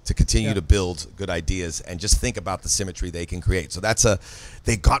to continue to build good ideas and just think about the symmetry they can create. So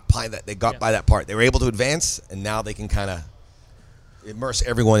they got by that part. They were able to advance, and now they can kind of immerse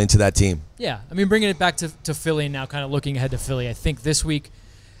everyone into that team. Yeah, I mean, bringing it back to Philly and now kind of looking ahead to Philly, I think this week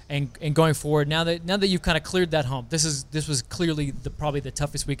and going forward, now that you've kind of cleared that hump, this was clearly probably the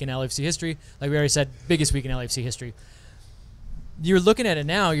toughest week in LAFC history. Like we already said, biggest week in LAFC history. You're looking at it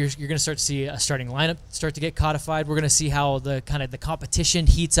now. You're going to start to see a starting lineup start to get codified. We're going to see how the competition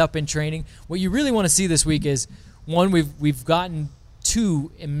heats up in training. What you really want to see this week is one, we've gotten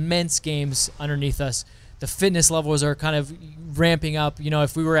 2 immense games underneath us. The fitness levels are kind of ramping up.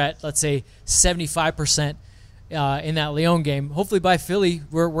 If we were at, let's say, 75% in that Lyon game, hopefully by Philly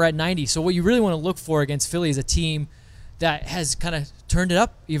we're at 90. So what you really want to look for against Philly is a team that has kind of turned it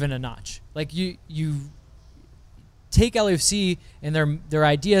up even a notch. Like you take LAFC and their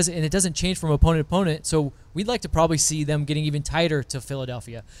ideas, and it doesn't change from opponent to opponent. So we'd like to probably see them getting even tighter to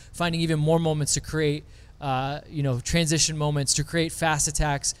Philadelphia, finding even more moments to create, transition moments, to create fast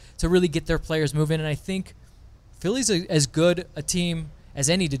attacks, to really get their players moving. And I think Philly's as good a team as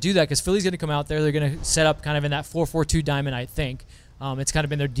any to do that because Philly's going to come out there. They're going to set up kind of in that 4-4-2 diamond, I think. It's kind of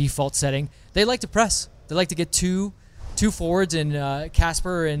been their default setting. They like to press. They like to get two forwards in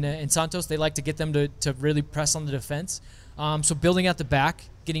Casper and Santos. They like to get them to really press on the defense. So building out the back,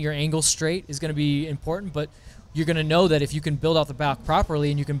 getting your angles straight is going to be important, but you're going to know that if you can build out the back properly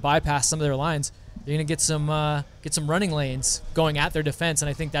and you can bypass some of their lines, you're going to get some running lanes going at their defense, and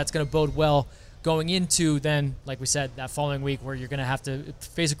I think that's going to bode well going into then, like we said, that following week where you're going to have to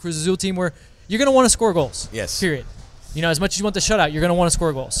face a Cruz Azul team where you're going to want to score goals. Yes. Period. As much as you want the shutout, you're going to want to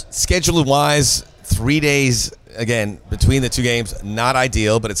score goals. Schedule-wise, 3 days, again, between the 2 games, not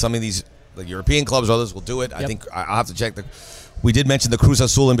ideal, but it's something these European clubs or others will do it. Yep. I think I'll have to check. We did mention the Cruz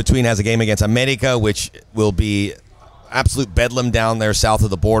Azul in between has a game against America, which will be absolute bedlam down there south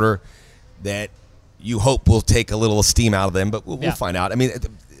of the border that you hope will take a little steam out of them, but we'll find out. I mean,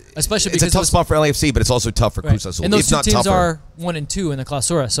 especially it's a tough spot for LAFC, but it's also tough for Cruz Azul. And those 2 teams are 1 and 2 in the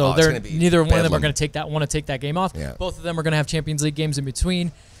Clausura, so neither one of them are going to want to take that game off. Yeah. Both of them are going to have Champions League games in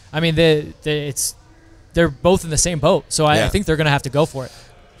between. I mean, they're both in the same boat, so I think they're going to have to go for it.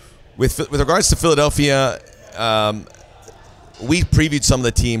 With regards to Philadelphia, we previewed some of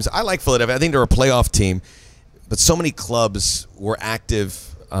the teams. I like Philadelphia. I think they're a playoff team, but so many clubs were active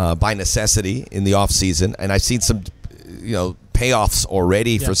by necessity in the offseason, and I've seen some, payoffs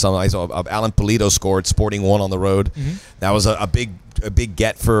already for some. I saw Alan Pulido scored, Sporting 1 on the road. Mm-hmm. That was a big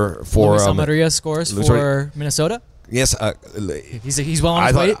get for Luis Almeria scores for Minnesota. Yes, he's well on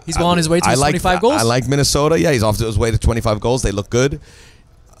his way. He's well on his way to his 25 goals. I like Minnesota. Yeah, he's off to his way to 25 goals. They look good.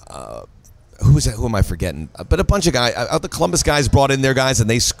 Who is that? Who am I forgetting? But a bunch of guys. The Columbus guys brought in their guys, and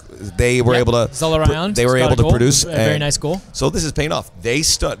they were able to. They were able to produce a very nice goal. So this is paying off. They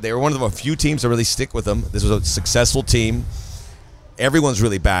were one of the few teams to really stick with them. This was a successful team. Everyone's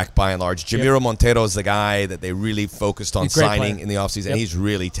really back by and large. Jamiro Montero is the guy that they really focused on signing in the offseason. And he's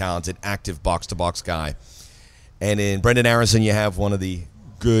really talented, active box-to-box guy. And in Brendan Aronson, you have one of the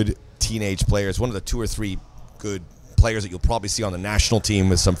good teenage players, one of the 2 or 3 good players that you'll probably see on the national team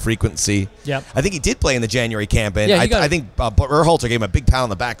with some frequency. Yep. I think he did play in the January camp, and I think Berhalter gave him a big pat on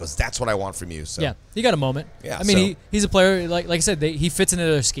the back because that's what I want from you. So. Yeah, he got a moment. Yeah, I mean, he's a player, like I said, he fits into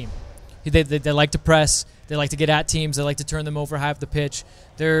their scheme. They like to press. They like to get at teams. They like to turn them over high up the pitch.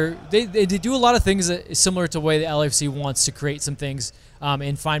 They do a lot of things that is similar to the way the LAFC wants to create some things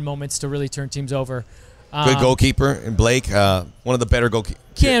and find moments to really turn teams over. Good goalkeeper in Blake, one of the better goalkeepers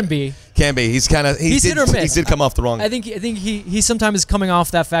can be. Can be. He's kind of He's hit or miss. He did come off the wrong. I think he sometimes is coming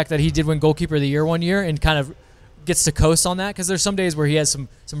off that fact that he did win goalkeeper of the year one year and kind of gets to coast on that because there's some days where he has some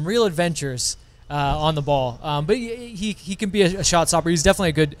real adventures on the ball. But he can be a shot stopper. He's definitely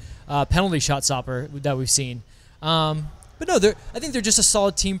a good penalty shot stopper that we've seen. But no, I think they're just a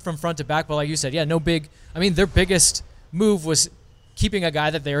solid team from front to back. But like you said, yeah, no big. I mean, their biggest move was keeping a guy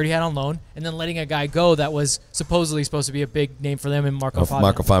that they already had on loan and then letting a guy go that was supposedly supposed to be a big name for them in Marco Fabian.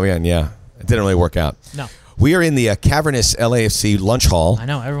 Marco Fabian, yeah. It didn't really work out. No. We are in the cavernous LAFC lunch hall. I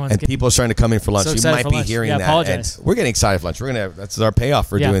know, everyone's and people are starting to come in for lunch. So you might for be lunch. hearing Yeah, that. apologize. And we're getting excited for lunch. That's our payoff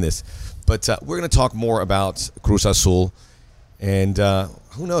for doing this. But we're going to talk more about Cruz Azul. And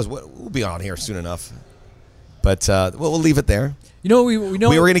who knows? We'll be on here soon enough. But we'll leave it there. You know, we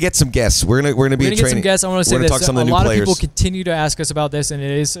know we were going to get some guests. We're going to be get some guests. I want to say this. Talk some of the a lot new of people players. continue to ask us about this, and it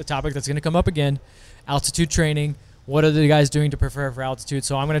is a topic that's going to come up again. Altitude training. What are the guys doing to prepare for altitude?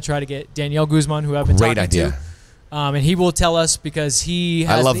 So I'm going to try to get Daniel Guzman, who I've been Great talking idea. to. And he will tell us because he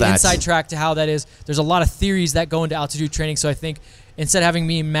has the inside track to how that is. There's a lot of theories that go into altitude training. So I think instead of having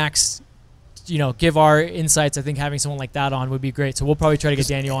me and Max, give our insights, I think having someone like that on would be great. So we'll probably try to get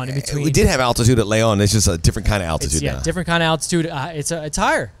Daniel on in between. We did have altitude at Leon. It's just a different kind of altitude now. Different kind of altitude. It's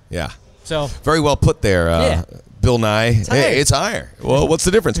higher. Yeah. So very well put there, Bill Nye. Hey, it's higher. Well, what's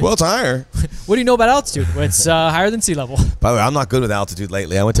the difference? Well, it's higher. What do you know about altitude? It's higher than sea level. By the way, I'm not good with altitude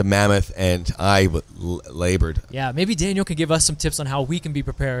lately. I went to Mammoth and I labored. Yeah, maybe Daniel can give us some tips on how we can be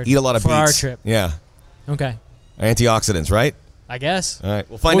prepared. Eat a lot of for beets. our trip. Yeah. Okay. Antioxidants, right? I guess. All right,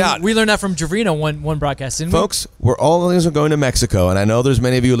 we'll find out. We learned that from Javrino one broadcast, didn't Folks, we're all of us are going to Mexico, and I know there's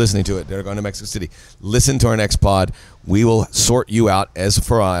many of you listening to it that are going to Mexico City. Listen to our next pod. We will sort you out as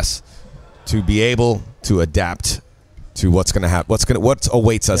for us to be able to adapt to what's going to happen, what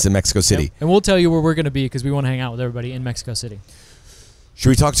awaits us in Mexico City. Yep. And we'll tell you where we're going to be because we want to hang out with everybody in Mexico City. Should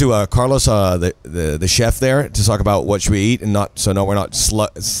we talk to Carlos, the chef there, to talk about what should we eat and we're not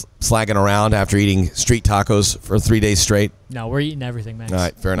slagging around after eating street tacos for 3 days straight? No, we're eating everything, Max. All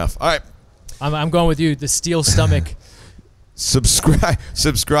right, fair enough. All right. I'm going with you, the steel stomach.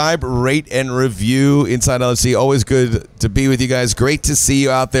 Subscribe, rate, and review Inside LFC. Always good to be with you guys. Great to see you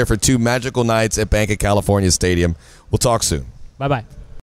out there for 2 magical nights at Banc of California Stadium. We'll talk soon. Bye-bye.